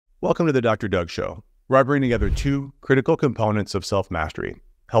Welcome to the Dr. Doug Show, where I bring together two critical components of self-mastery,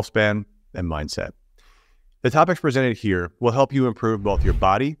 HealthSpan and mindset. The topics presented here will help you improve both your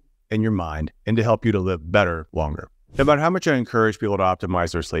body and your mind and to help you to live better longer. No matter how much I encourage people to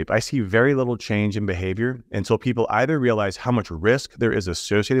optimize their sleep, I see very little change in behavior until people either realize how much risk there is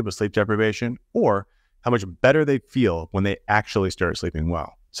associated with sleep deprivation or how much better they feel when they actually start sleeping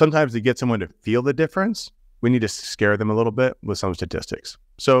well. Sometimes to get someone to feel the difference, we need to scare them a little bit with some statistics.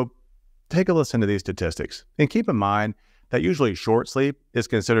 So take a listen to these statistics and keep in mind that usually short sleep is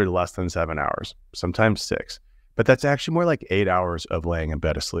considered less than 7 hours, sometimes 6, but that's actually more like 8 hours of laying in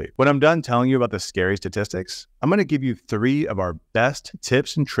bed asleep. When I'm done telling you about the scary statistics, I'm going to give you 3 of our best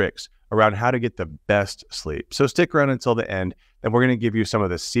tips and tricks around how to get the best sleep. So stick around until the end, and we're going to give you some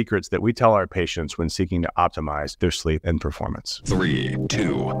of the secrets that we tell our patients when seeking to optimize their sleep and performance. 3,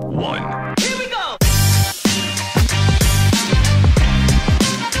 2, 1. Here we go!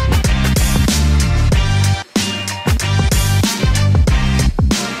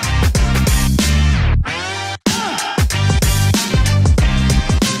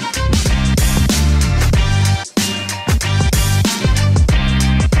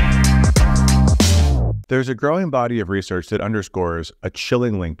 There's a growing body of research that underscores a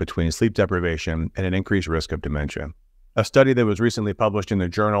chilling link between sleep deprivation and an increased risk of dementia. A study that was recently published in the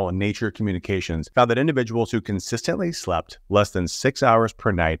journal Nature Communications found that individuals who consistently slept less than 6 hours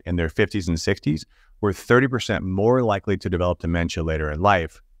per night in their 50s and 60s were 30% more likely to develop dementia later in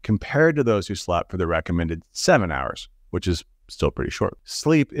life compared to those who slept for the recommended 7 hours, which is still pretty short.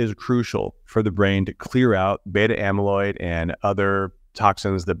 Sleep is crucial for the brain to clear out beta amyloid and other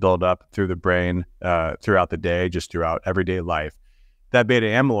toxins that build up through the brain throughout the day, just throughout everyday life. That beta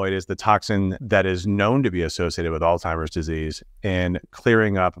amyloid is the toxin that is known to be associated with Alzheimer's disease, and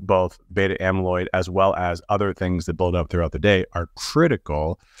clearing up both beta amyloid as well as other things that build up throughout the day are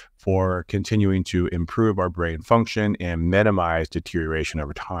critical for continuing to improve our brain function and minimize deterioration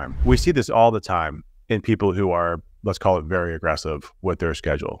over time. We see this all the time in people who are, let's call it, very aggressive with their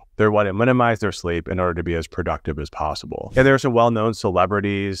schedule. They want to minimize their sleep in order to be as productive as possible. And there are some well-known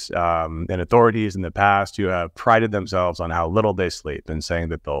celebrities and authorities in the past who have prided themselves on how little they sleep and saying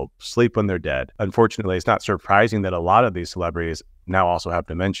that they'll sleep when they're dead. Unfortunately, it's not surprising that a lot of these celebrities now also have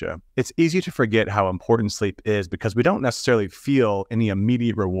dementia. It's easy to forget how important sleep is because we don't necessarily feel any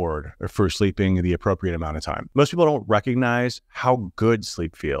immediate reward for sleeping the appropriate amount of time. Most people don't recognize how good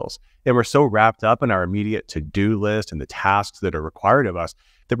sleep feels. And we're so wrapped up in our immediate to-do list and the tasks that are required of us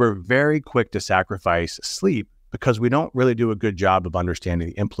that we're very quick to sacrifice sleep because we don't really do a good job of understanding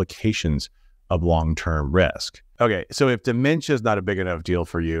the implications of long-term risk. Okay, so if dementia is not a big enough deal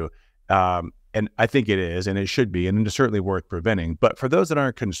for you, and I think it is, and it should be, and it's certainly worth preventing, but for those that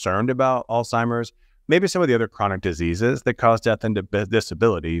aren't concerned about Alzheimer's, maybe some of the other chronic diseases that cause death and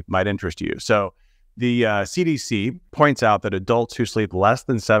disability might interest you. So the CDC points out that adults who sleep less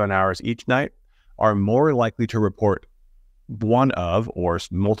than 7 hours each night are more likely to report one of or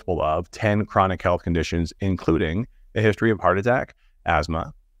multiple of 10 chronic health conditions, including a history of heart attack,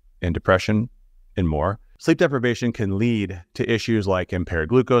 asthma, and depression, and more. Sleep deprivation can lead to issues like impaired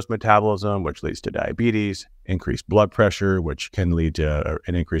glucose metabolism, which leads to diabetes, increased blood pressure, which can lead to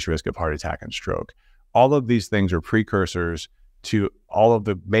an increased risk of heart attack and stroke. All of these things are precursors to all of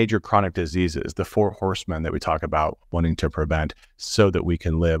the major chronic diseases, the 4 horsemen that we talk about wanting to prevent so that we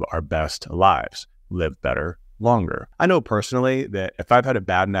can live our best lives, live better, longer. I know personally that if I've had a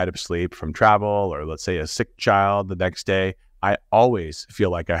bad night of sleep from travel or let's say a sick child the next day, I always feel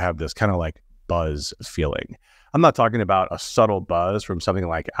like I have this kind of like buzz feeling. I'm not talking about a subtle buzz from something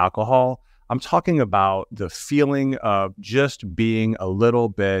like alcohol. I'm talking about the feeling of just being a little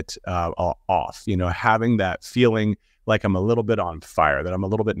bit off, having that feeling like I'm a little bit on fire, that I'm a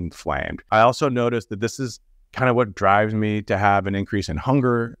little bit inflamed. I also noticed that this is kind of what drives me to have an increase in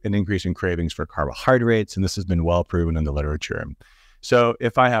hunger, an increase in cravings for carbohydrates, and this has been well proven in the literature. So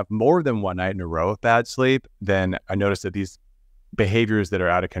if I have more than one night in a row of bad sleep, then I notice that these behaviors that are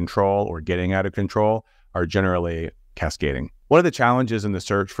out of control or getting out of control are generally cascading. One of the challenges in the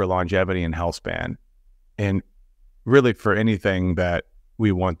search for longevity and health span, and really for anything that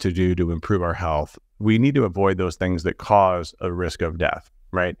we want to do to improve our health, we need to avoid those things that cause a risk of death,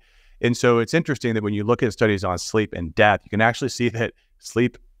 right? And so it's interesting that when you look at studies on sleep and death, you can actually see that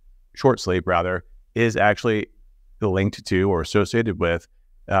short sleep rather, is actually linked to or associated with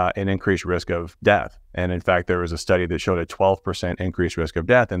an increased risk of death. And in fact, there was a study that showed a 12% increased risk of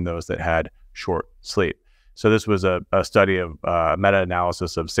death in those that had short sleep. So this was a study of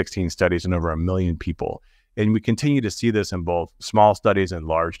meta-analysis of 16 studies in over 1 million people. And we continue to see this in both small studies and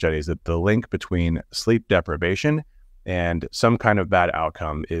large studies, that the link between sleep deprivation and some kind of bad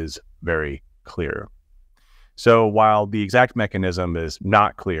outcome is very clear. So while the exact mechanism is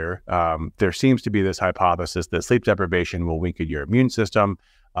not clear, there seems to be this hypothesis that sleep deprivation will weaken your immune system.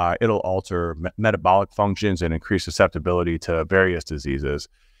 It'll alter metabolic functions and increase susceptibility to various diseases.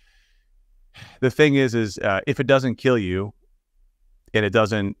 The thing is if it doesn't kill you and it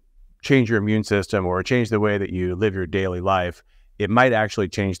doesn't change your immune system or change the way that you live your daily life, it might actually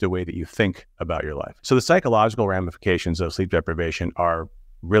change the way that you think about your life. So the psychological ramifications of sleep deprivation are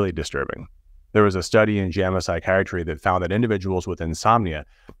really disturbing. There was a study in JAMA Psychiatry that found that individuals with insomnia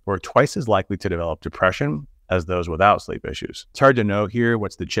were twice as likely to develop depression as those without sleep issues. It's hard to know here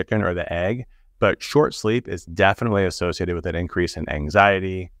what's the chicken or the egg, but short sleep is definitely associated with an increase in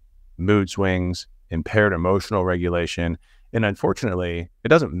anxiety, mood swings, impaired emotional regulation. And unfortunately, it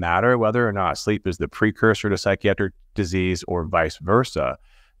doesn't matter whether or not sleep is the precursor to psychiatric disease or vice versa.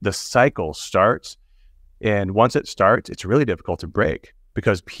 The cycle starts, and once it starts, it's really difficult to break,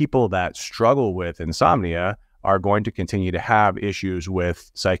 because people that struggle with insomnia are going to continue to have issues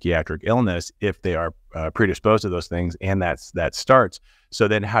with psychiatric illness if they are predisposed to those things, and that starts. So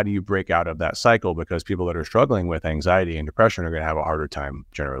then how do you break out of that cycle? Because people that are struggling with anxiety and depression are going to have a harder time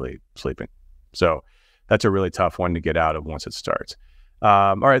generally sleeping. So that's a really tough one to get out of once it starts.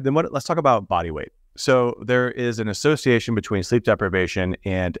 All right, then let's talk about body weight. So there is an association between sleep deprivation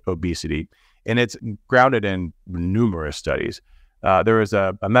and obesity, and it's grounded in numerous studies. There was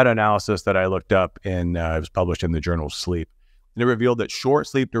a meta-analysis that I looked up, and it was published in the journal Sleep. And it revealed that short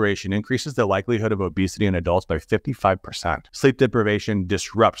sleep duration increases the likelihood of obesity in adults by 55%. Sleep deprivation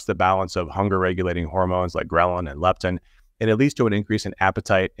disrupts the balance of hunger-regulating hormones like ghrelin and leptin, and it leads to an increase in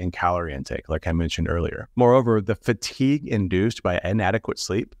appetite and calorie intake, like I mentioned earlier. Moreover, the fatigue induced by inadequate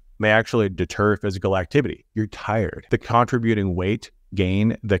sleep may actually deter physical activity. You're tired. The contributing weight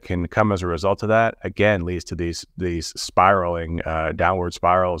gain that can come as a result of that, again, leads to these spiraling, downward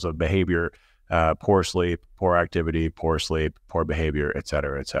spirals of behavior, poor sleep, poor activity, poor sleep, poor behavior, et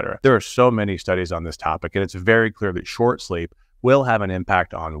cetera, et cetera. There are so many studies on this topic, and it's very clear that short sleep will have an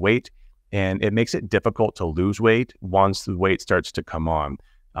impact on weight, and it makes it difficult to lose weight once the weight starts to come on.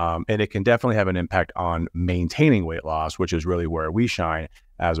 And it can definitely have an impact on maintaining weight loss, which is really where we shine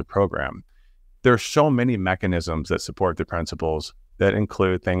as a program. There are so many mechanisms that support the principles that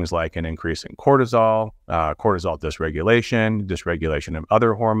include things like an increase in cortisol, cortisol dysregulation of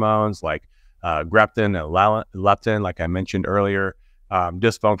other hormones like greptin and leptin, like I mentioned earlier,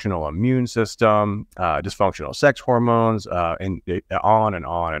 dysfunctional immune system, dysfunctional sex hormones, and on and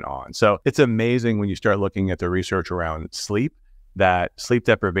on and on. So it's amazing when you start looking at the research around sleep, that sleep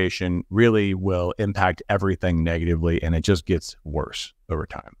deprivation really will impact everything negatively, and it just gets worse over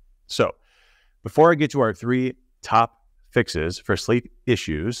time. So before I get to our 3 top fixes for sleep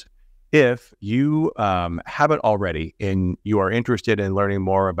issues, if you haven't already and you are interested in learning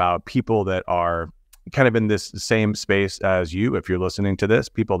more about people that are kind of in this same space as you, if you're listening to this,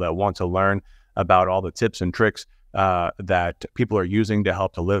 people that want to learn about all the tips and tricks that people are using to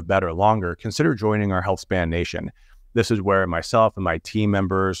help to live better longer, consider joining our HealthSpan Nation. This is where myself and my team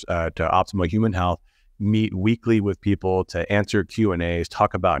members to Optimal Human Health meet weekly with people to answer Q&As,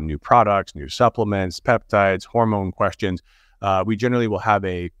 talk about new products, new supplements, peptides, hormone questions. We generally will have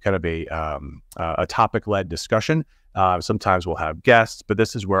a kind of a topic-led discussion. Sometimes we'll have guests, but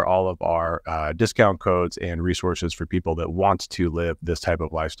this is where all of our discount codes and resources for people that want to live this type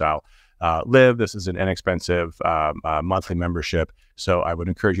of lifestyle live. This is an inexpensive monthly membership, so I would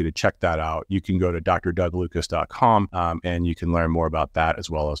encourage you to check that out. You can go to drdouglucas.com and you can learn more about that as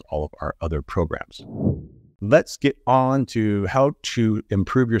well as all of our other programs. Let's get on to how to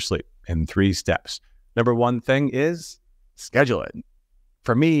improve your sleep in 3 steps. Number 1 thing is schedule it.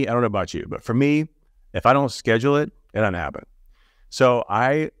 For me, I don't know about you, but for me, if I don't schedule it, it doesn't happen. So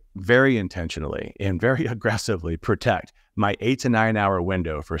I very intentionally and very aggressively protect my 8 to 9 hour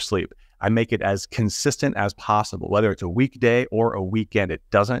window for sleep. I make it as consistent as possible, whether it's a weekday or a weekend, it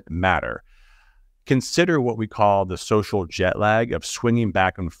doesn't matter. Consider what we call the social jet lag of swinging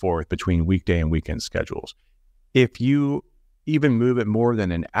back and forth between weekday and weekend schedules. If you even move it more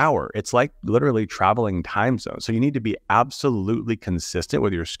than an hour, it's like literally traveling time zones. So you need to be absolutely consistent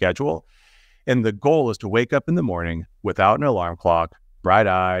with your schedule. And the goal is to wake up in the morning without an alarm clock,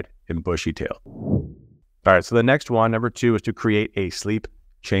 bright-eyed and bushy-tailed. All right, so the next one, number 2, is to create a sleep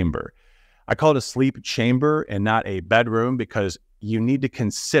chamber. I call it a sleep chamber and not a bedroom because you need to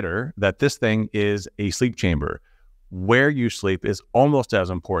consider that this thing is a sleep chamber. Where you sleep is almost as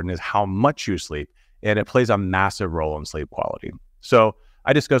important as how much you sleep, and it plays a massive role in sleep quality. So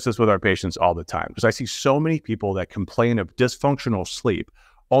I discuss this with our patients all the time because I see so many people that complain of dysfunctional sleep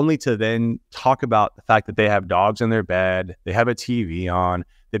only to then talk about the fact that they have dogs in their bed, they have a TV on,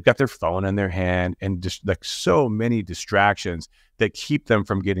 they've got their phone in their hand, and just like so many distractions that keep them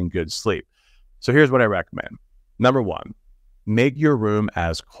from getting good sleep. So here's what I recommend. Number one, make your room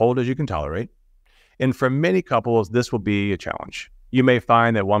as cold as you can tolerate. And for many couples, this will be a challenge. You may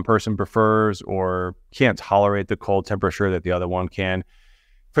find that one person prefers or can't tolerate the cold temperature that the other one can.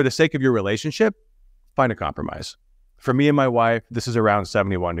 For the sake of your relationship, find a compromise. For me and my wife, this is around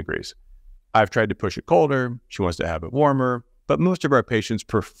 71 degrees. I've tried to push it colder. She wants to have it warmer, but most of our patients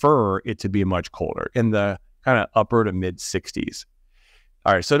prefer it to be much colder, in the kind of upper to mid 60s.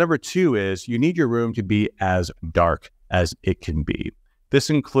 All right, so number two is you need your room to be as dark as it can be. This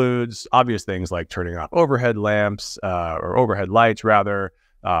includes obvious things like turning off overhead lamps or overhead lights rather,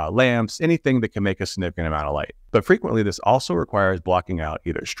 lamps, anything that can make a significant amount of light. But frequently, this also requires blocking out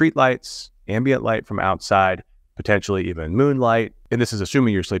either street lights, ambient light from outside, potentially even moonlight. And this is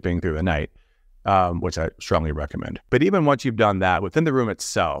assuming you're sleeping through the night, which I strongly recommend. But even once you've done that, within the room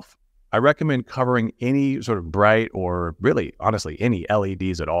itself, I recommend covering any sort of bright or really, honestly, any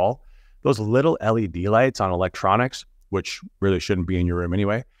LEDs at all. Those little LED lights on electronics, which really shouldn't be in your room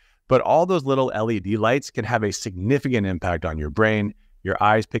anyway, but all those little LED lights can have a significant impact on your brain. Your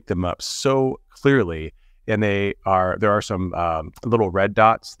eyes pick them up so clearly, and there are some little red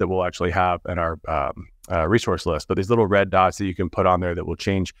dots that we'll actually have in our resource list, but these little red dots that you can put on there that will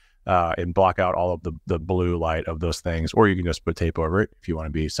change and block out all of the blue light of those things, or you can just put tape over it if you want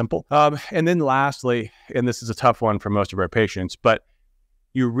to be simple. And then lastly, and this is a tough one for most of our patients, but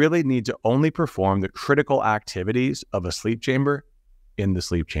you really need to only perform the critical activities of a sleep chamber in the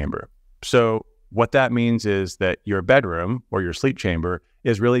sleep chamber. So what that means is that your bedroom or your sleep chamber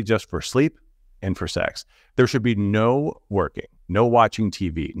is really just for sleep and for sex. There should be no working, no watching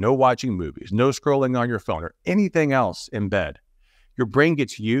TV, no watching movies, no scrolling on your phone or anything else in bed. Your brain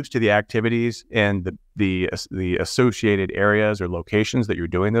gets used to the activities and the associated areas or locations that you're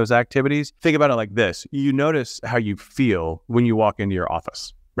doing those activities. Think about it like this. You notice how you feel when you walk into your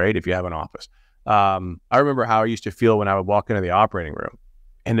office, right? If you have an office. I remember how I used to feel when I would walk into the operating room,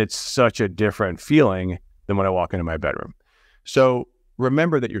 and it's such a different feeling than when I walk into my bedroom. So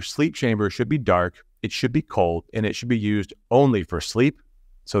remember that your sleep chamber should be dark, it should be cold, and it should be used only for sleep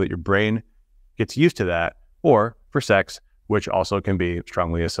so that your brain gets used to that, or for sex, which also can be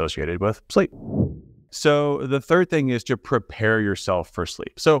strongly associated with sleep. So the third thing is to prepare yourself for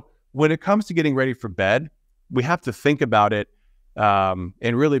sleep. So when it comes to getting ready for bed, we have to think about it and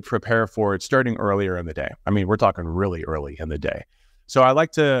really prepare for it starting earlier in the day. I mean, we're talking really early in the day. So I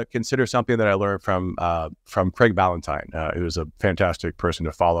like to consider something that I learned from Craig Ballantyne, who's a fantastic person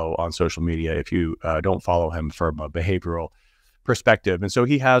to follow on social media if you don't follow him from a behavioral perspective. And so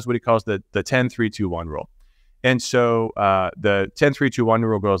he has what he calls the 10-3-2-1 rule. And so the 10-3-2-1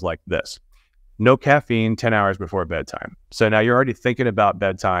 rule goes like this. No caffeine 10 hours before bedtime. So now you're already thinking about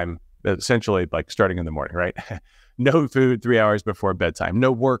bedtime, essentially like starting in the morning, right? No food 3 hours before bedtime.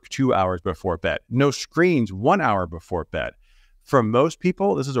 No work 2 hours before bed. No screens 1 hour before bed. For most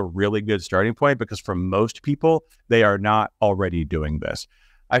people, this is a really good starting point because for most people, they are not already doing this.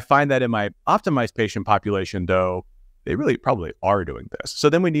 I find that in my optimized patient population, though, they really probably are doing this. So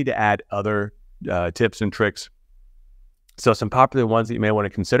then we need to add other tips and tricks. So some popular ones that you may want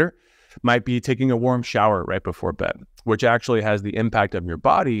to consider might be taking a warm shower right before bed, which actually has the impact of your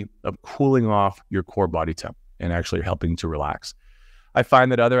body of cooling off your core body temp and actually helping to relax. I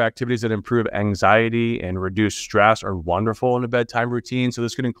find that other activities that improve anxiety and reduce stress are wonderful in a bedtime routine. So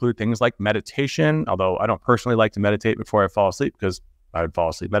this could include things like meditation, although I don't personally like to meditate before I fall asleep because I would fall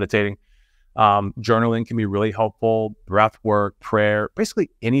asleep meditating. Journaling can be really helpful, breath work, prayer, basically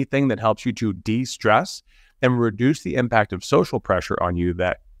anything that helps you to de-stress and reduce the impact of social pressure on you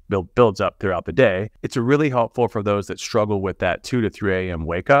that builds up throughout the day. It's really helpful for those that struggle with that 2 to 3 a.m.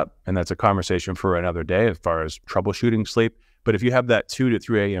 wake up. And that's a conversation for another day as far as troubleshooting sleep. But if you have that 2 to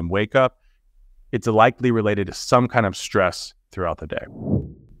 3 a.m. wake up, it's likely related to some kind of stress throughout the day.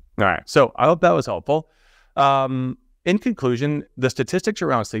 All right. So I hope that was helpful. In conclusion, the statistics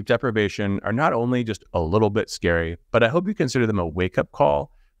around sleep deprivation are not only just a little bit scary, but I hope you consider them a wake-up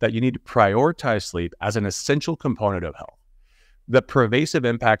call that you need to prioritize sleep as an essential component of health. The pervasive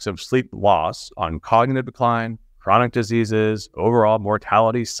impacts of sleep loss on cognitive decline, chronic diseases, overall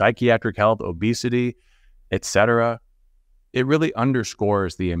mortality, psychiatric health, obesity, etc., it really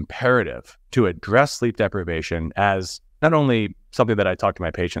underscores the imperative to address sleep deprivation as not only something that I talk to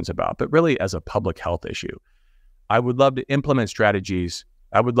my patients about, but really as a public health issue. I would love to implement strategies.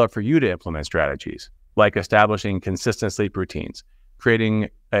 I would love for you to implement strategies like establishing consistent sleep routines, creating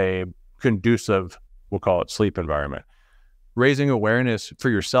a conducive, we'll call it sleep environment, raising awareness for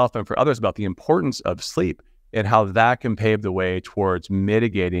yourself and for others about the importance of sleep and how that can pave the way towards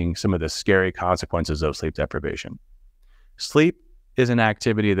mitigating some of the scary consequences of sleep deprivation. Sleep is an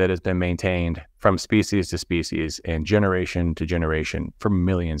activity that has been maintained from species to species and generation to generation for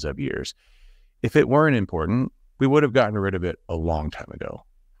millions of years. If it weren't important, we would have gotten rid of it a long time ago.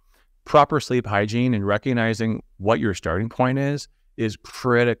 Proper sleep hygiene and recognizing what your starting point is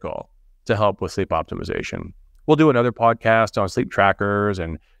critical to help with sleep optimization. We'll do another podcast on sleep trackers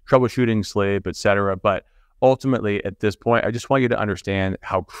and troubleshooting sleep, etc. But ultimately, at this point, I just want you to understand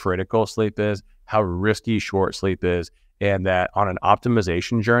how critical sleep is, how risky short sleep is, and that on an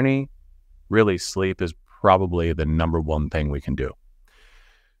optimization journey, really sleep is probably the number one thing we can do.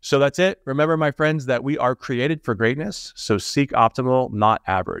 So that's it. Remember, my friends, that we are created for greatness. So seek optimal, not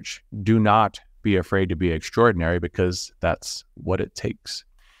average. Do not be afraid to be extraordinary, because that's what it takes.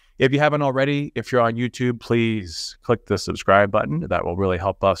 If you haven't already, if you're on YouTube, please click the subscribe button. That will really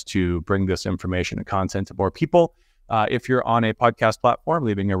help us to bring this information and content to more people. If you're on a podcast platform,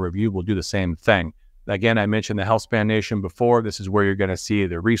 leaving a review will do the same thing. Again, I mentioned the HealthSpan Nation before. This is where you're going to see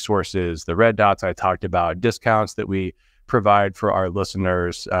the resources, the red dots I talked about, discounts that we provide for our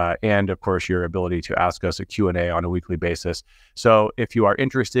listeners, and of course, your ability to ask us a Q&A on a weekly basis. So if you are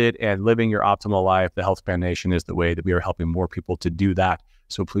interested in living your optimal life, the HealthSpan Nation is the way that we are helping more people to do that.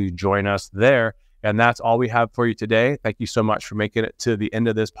 So please join us there. And that's all we have for you today. Thank you so much for making it to the end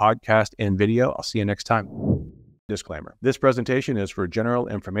of this podcast and video. I'll see you next time. Disclaimer. This presentation is for general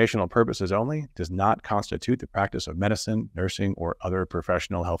informational purposes only, does not constitute the practice of medicine, nursing, or other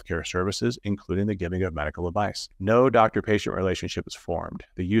professional healthcare services, including the giving of medical advice. No doctor-patient relationship is formed.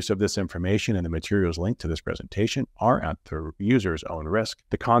 The use of this information and the materials linked to this presentation are at the user's own risk.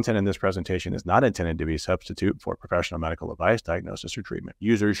 The content in this presentation is not intended to be a substitute for professional medical advice, diagnosis, or treatment.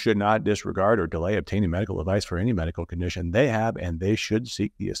 Users should not disregard or delay obtaining medical advice for any medical condition they have, and they should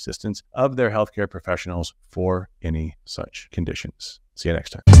seek the assistance of their healthcare professionals for any such conditions. See you next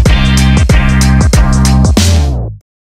time.